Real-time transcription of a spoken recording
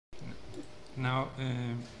Now,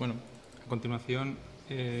 bueno, a continuación,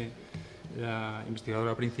 la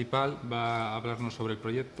investigadora principal va a hablarnos sobre el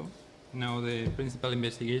proyecto. Now, the principal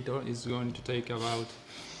investigator is going to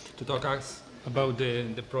talk us about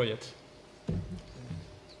the project.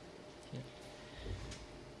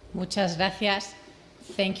 Muchas gracias.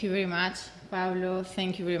 Thank you very much, Pablo.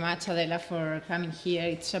 Thank you very much, Adela, for coming here.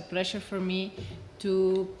 It's a pleasure for me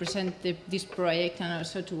to present this project and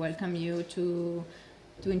also to welcome you to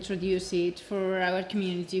introduce it for our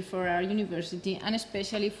community, for our university, and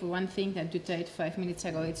especially for one thing that you said 5 minutes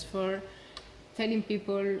ago. It's for telling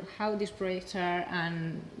people how these projects are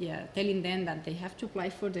and telling them that they have to apply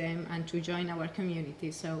for them and to join our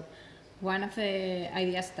community. So one of the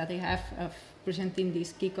ideas that I have of presenting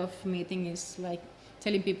this kickoff meeting is like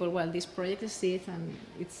telling people, well, this project exists and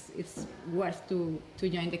it's worth to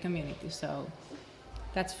join the community. So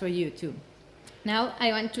that's for you too. Now I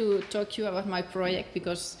want to talk to you about my project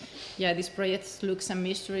because, this project looks a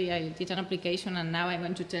mystery. I did an application and now I'm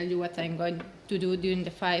going to tell you what I'm going to do during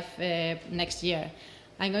the next year.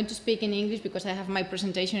 I'm going to speak in English because I have my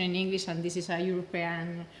presentation in English and this is a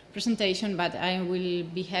European presentation, but I will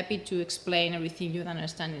be happy to explain everything you don't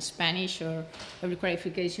understand in Spanish or every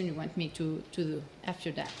clarification you want me to do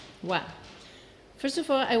after that. Well, first of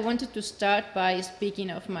all, I wanted to start by speaking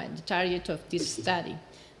of the target of this study.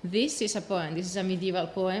 This is a poem. This is a medieval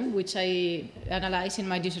poem which I analyzed in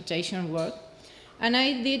my dissertation work. And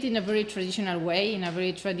I did in a very traditional way, in a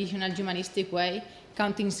very traditional humanistic way,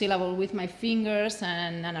 counting syllables with my fingers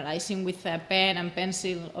and analyzing with a pen and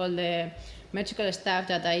pencil all the metrical stuff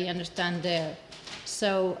that I understand there.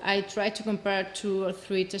 So I tried to compare 2 or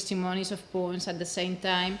 3 testimonies of poems at the same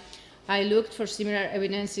time. I looked for similar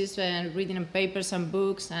evidences when reading on papers and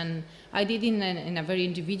books, and I did in a very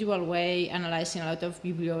individual way, analyzing a lot of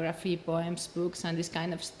bibliography, poems, books, and this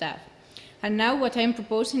kind of stuff. And now what I'm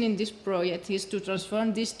proposing in this project is to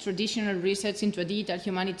transform this traditional research into a digital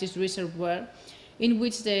humanities research world in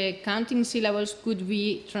which the counting syllables could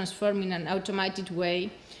be transformed in an automated way.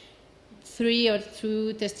 3 or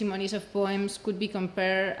 2 testimonies of poems could be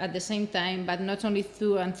compared at the same time, but not only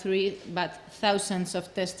 2 and 3, but thousands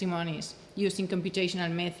of testimonies using computational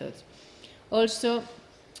methods. Also,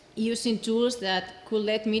 using tools that could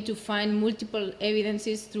let me to find multiple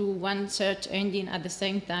evidences through one search engine at the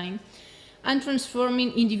same time, and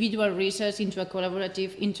transforming individual research into a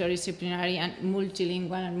collaborative, interdisciplinary, and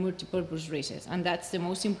multilingual and multipurpose research. And that's the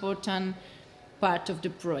most important part of the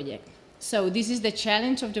project. So this is the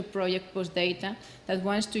challenge of the project Postdata that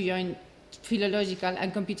wants to join philological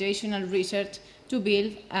and computational research to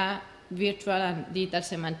build a virtual and digital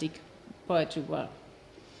semantic poetry world.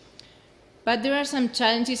 But there are some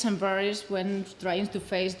challenges and barriers when trying to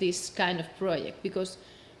face this kind of project, because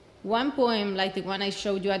one poem, like the one I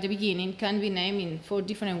showed you at the beginning, can be named in 4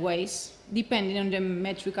 different ways, depending on the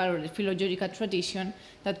metrical or the philological tradition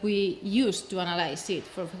that we use to analyze it.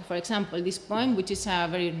 For example, this poem, which is a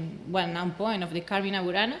very well-known poem of the Carmina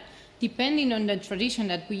Burana, depending on the tradition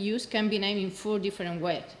that we use, can be named in 4 different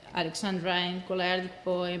ways: Alexandrine, Choleardic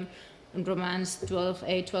poem, Romance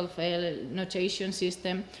 12a, 12l notation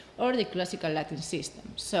system, or the classical Latin system.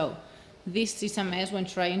 So this is a mess when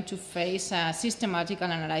trying to face a systematical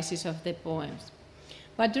analysis of the poems.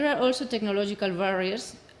 But there are also technological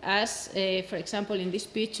barriers, as, for example, in this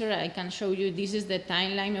picture, I can show you this is the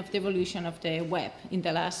timeline of the evolution of the web in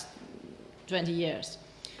the last 20 years.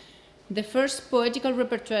 The first poetical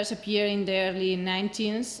repertoires appeared in the early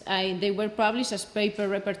 19th. They were published as paper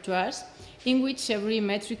repertoires, in which every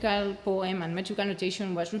metrical poem and metrical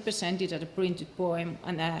notation was represented as a printed poem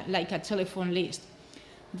and like a telephone list.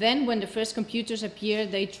 Then, when the first computers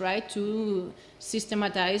appeared, they tried to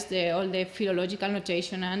systematize all the philological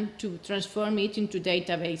notation and to transform it into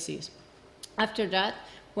databases. After that,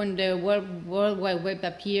 when the World Wide Web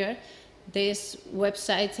appeared, these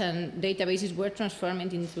websites and databases were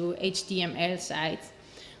transformed into HTML sites.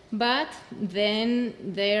 But then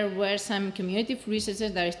there were some community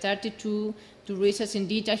researchers that started to research in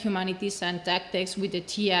digital humanities and tag text with the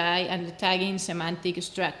TI and the tagging semantic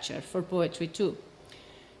structure for poetry too.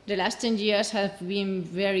 The last 10 years have been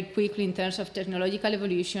very quickly in terms of technological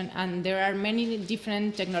evolution, and there are many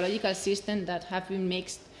different technological systems that have been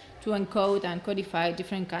mixed to encode and codify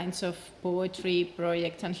different kinds of poetry,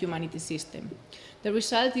 projects, and humanities systems. The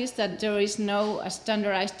result is that there is no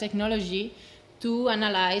standardized technology to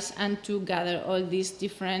analyze and to gather all these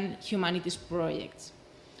different humanities projects.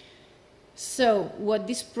 So what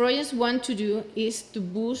these projects want to do is to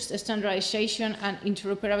boost standardization and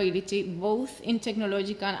interoperability both in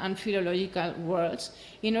technological and philological worlds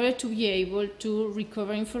in order to be able to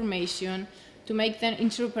recover information, to to make them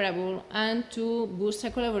interoperable, and to boost a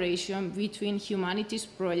collaboration between humanities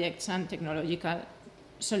projects and technological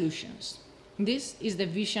solutions. This is the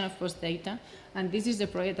vision of PostData, and this is the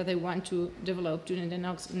project that I want to develop during the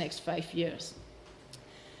next 5 years.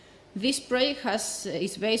 This project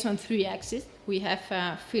is based on 3 axes. We have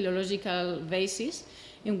a philological basis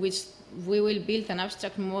in which we will build an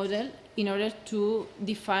abstract model in order to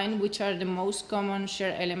define which are the most common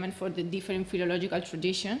shared elements for the different philological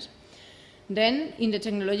traditions. Then, in the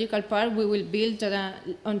technological part, we will build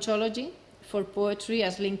an ontology for poetry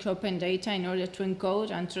as linked open data in order to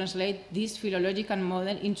encode and translate this philological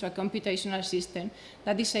model into a computational system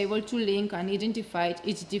that is able to link and identify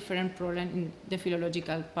each different problem in the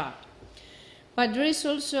philological part. But there is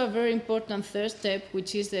also a very important third step,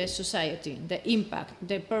 which is the society, the impact,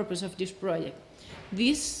 the purpose of this project.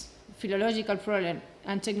 This philological problem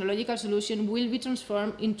and technological solution will be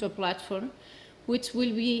transformed into a platform which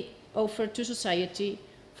will be offered to society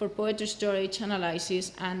for poetry storage,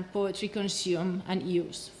 analysis, and poetry consume and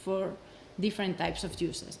use for different types of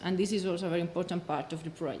users. And this is also a very important part of the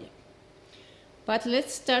project. But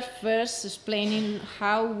let's start first explaining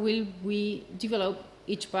how will we develop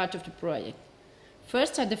each part of the project.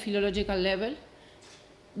 First, at the philological level,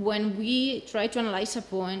 when we try to analyze a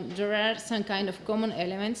poem, there are some kind of common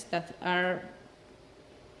elements that are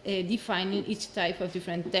defining each type of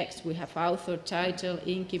different text. We have author, title,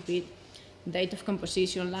 incipit, date of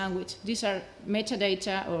composition, language. These are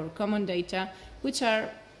metadata or common data, which are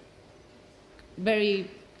very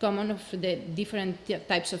common of the different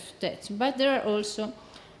types of text. But there are also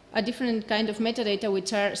a different kind of metadata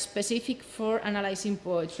which are specific for analyzing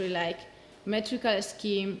poetry, like metrical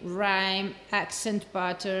scheme, rhyme, accent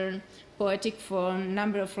pattern, poetic form,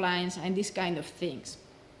 number of lines, and these kind of things.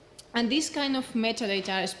 And these kind of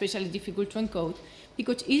metadata are especially difficult to encode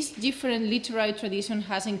because each different literary tradition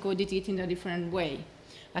has encoded it in a different way,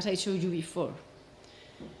 as I showed you before.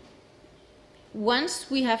 Once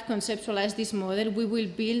we have conceptualized this model, we will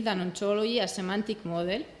build an ontology, a semantic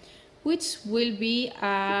model, which will be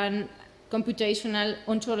a computational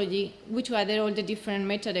ontology which gather all the different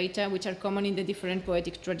metadata which are common in the different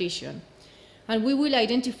poetic tradition. And we will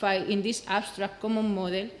identify in this abstract common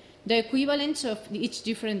model the equivalence of each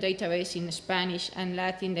different database in Spanish and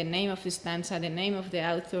Latin, the name of the stanza, the name of the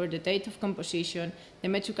author, the date of composition, the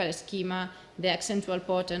metrical schema, the accentual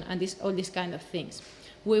pattern, and all these kind of things.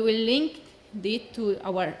 We will link it to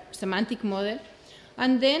our semantic model,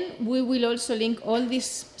 and then we will also link all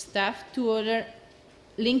this stuff to other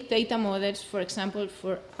linked data models, for example,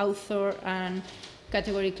 for author and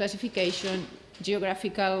category classification,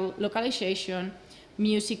 geographical localization,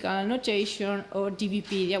 musical notation, or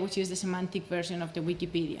DBpedia, which is the semantic version of the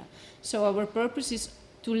Wikipedia. So our purpose is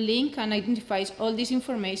to link and identify all this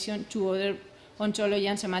information to other ontology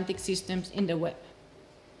and semantic systems in the web.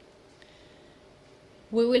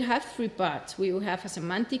 We will have 3 parts. We will have a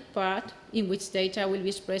semantic part in which data will be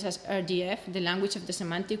expressed as RDF, the language of the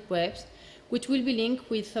semantic webs, which will be linked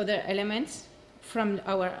with other elements from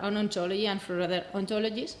our own ontology and from other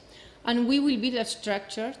ontologies. And we will build a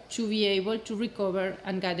structure to be able to recover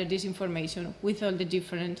and gather this information with all the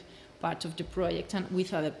different parts of the project and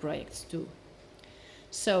with other projects too.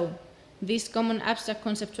 So this common abstract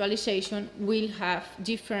conceptualization will have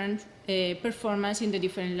different performance in the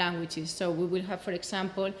different languages. So we will have, for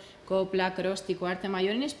example, copla, acróstico, arte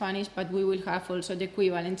mayor in Spanish, but we will have also the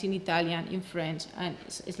equivalent in Italian, in French, and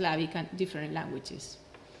Slavic, and different languages.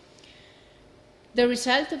 The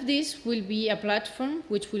result of this will be a platform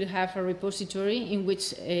which will have a repository in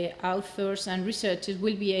which authors and researchers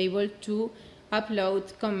will be able to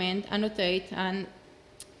upload, comment, annotate, and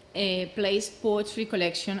place poetry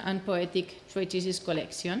collection and poetic treatises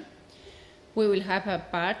collection. We will have a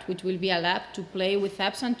part which will be a lab to play with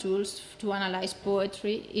apps and tools to analyze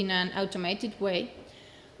poetry in an automated way.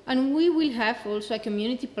 And we will have also a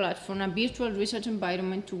community platform, a virtual research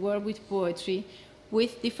environment to work with poetry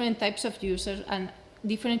with different types of users and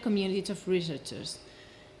different communities of researchers.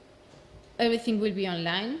 Everything will be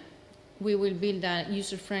online. We will build a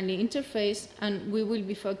user-friendly interface, and we will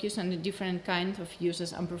be focused on the different kinds of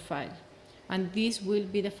users and profiles. And this will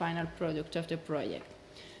be the final product of the project.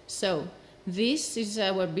 So this is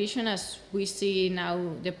our vision as we see now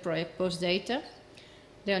the project PostData.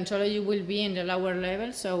 The ontology will be in the lower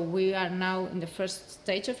level, so we are now in the first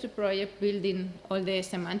stage of the project, building all the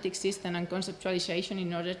semantic system and conceptualization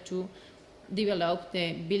in order to develop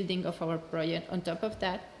the building of our project on top of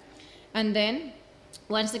that. And then,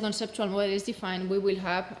 once the conceptual model is defined, we will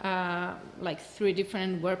have like 3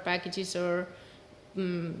 different work packages or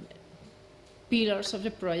pillars of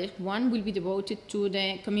the project. One will be devoted to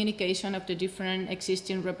the communication of the different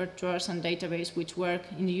existing repertoires and databases which work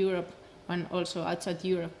in Europe and also outside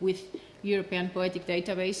Europe with European poetic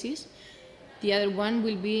databases. The other one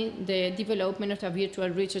will be the development of a virtual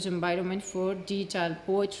research environment for digital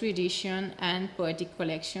poetry edition and poetic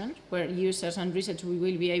collection, where users and researchers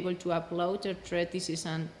will be able to upload their treatises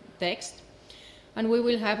and text. And we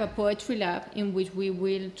will have a poetry lab in which we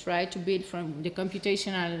will try to build from the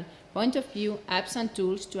computational point of view apps and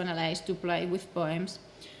tools to analyze, to play with poems,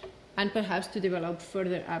 and perhaps to develop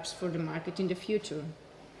further apps for the market in the future.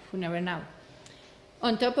 Who never know.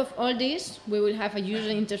 On top of all this, we will have a user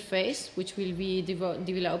interface which will be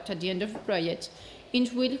developed at the end of the project, in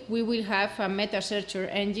which we will have a meta searcher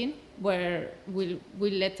engine where will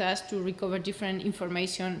let us to recover different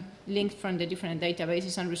information linked from the different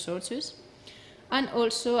databases and resources, and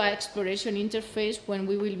also an exploration interface when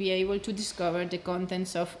we will be able to discover the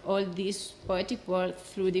contents of all this poetic world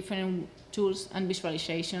through different tools and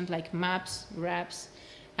visualizations like maps, graphs,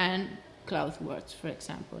 and cloud words, for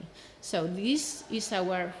example. So this is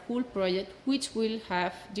our whole project, which will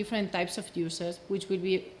have different types of users, which will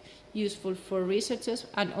be useful for researchers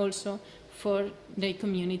and also for the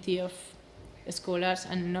community of scholars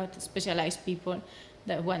and not specialized people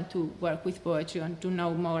that want to work with poetry and to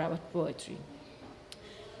know more about poetry.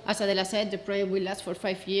 As Adela said, the project will last for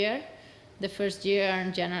 5 years. The first year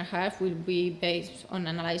and half will be based on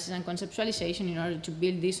analysis and conceptualization in order to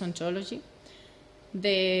build this ontology.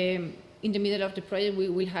 In the middle of the project, we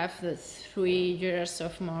will have the 3 years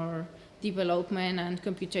of more development and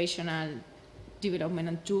computational development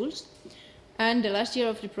and tools. And the last year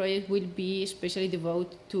of the project will be especially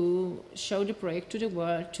devoted to show the project to the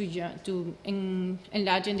world, to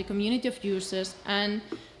enlarge the community of users, and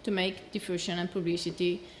to make diffusion and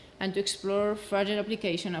publicity, and to explore further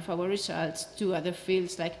application of our results to other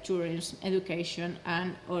fields like tourism, education,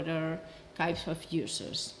 and other types of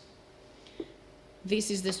users.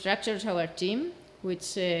 This is the structure of our team,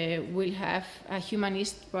 which will have a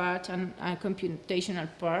humanist part and a computational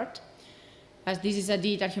part. As this is a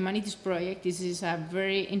digital humanities project, this is a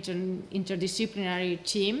very interdisciplinary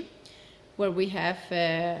team where we have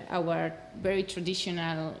our very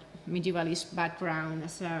traditional medievalist background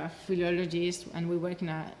as a philologist, and we work in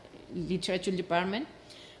a literature department.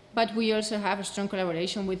 But we also have a strong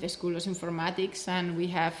collaboration with the School of Informatics, and we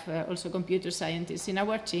have also computer scientists in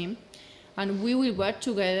our team. And we will work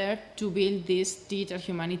together to build this digital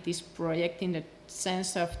humanities project in the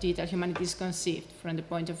sense of digital humanities conceived from the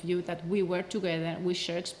point of view that we work together, we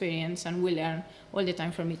share experience, and we learn all the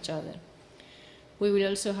time from each other. We will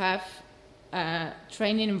also have a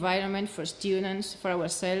training environment for students, for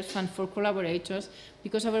ourselves, and for collaborators,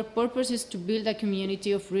 because our purpose is to build a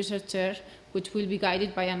community of researchers which will be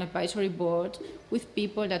guided by an advisory board with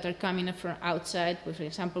people that are coming from outside. For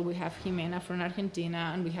example, we have Jimena from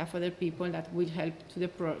Argentina, and we have other people that will help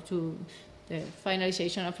to the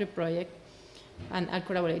finalization of the project and are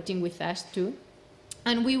collaborating with us too.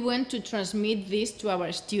 And we want to transmit this to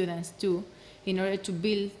our students too, in order to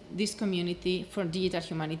build this community for digital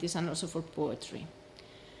humanities and also for poetry.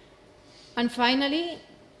 And finally,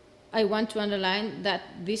 I want to underline that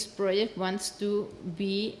this project wants to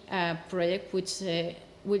be a project which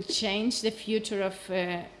will change the future of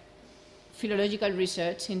philological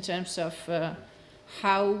research in terms of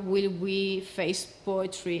how will we face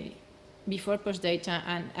poetry before postdata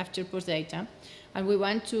and after postdata. And we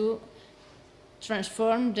want to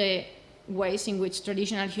transform the ways in which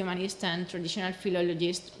traditional humanists and traditional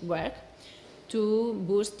philologists work to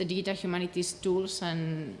boost the digital humanities tools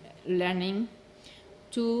and learning,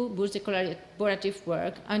 to boost the collaborative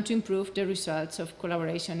work, and to improve the results of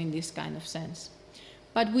collaboration in this kind of sense.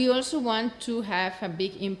 But we also want to have a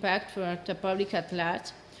big impact for the public at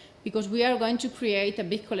large, because we are going to create a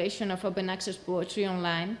big collection of open access poetry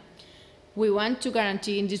online. We want to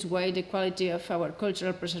guarantee in this way the quality of our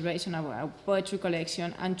cultural preservation of our poetry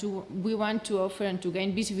collection, and we want to offer and to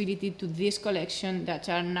gain visibility to this collection that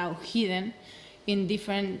are now hidden in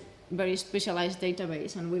different very specialized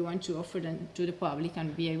databases, and we want to offer them to the public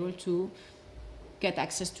and be able to get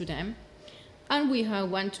access to them. And we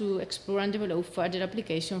want to explore and develop further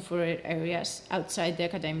application for areas outside the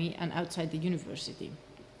academy and outside the university.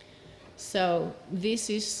 So this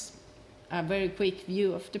is a very quick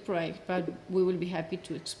view of the project, but we will be happy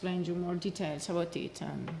to explain you more details about it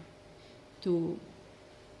and to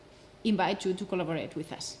invite you to collaborate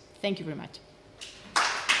with us. Thank you very much.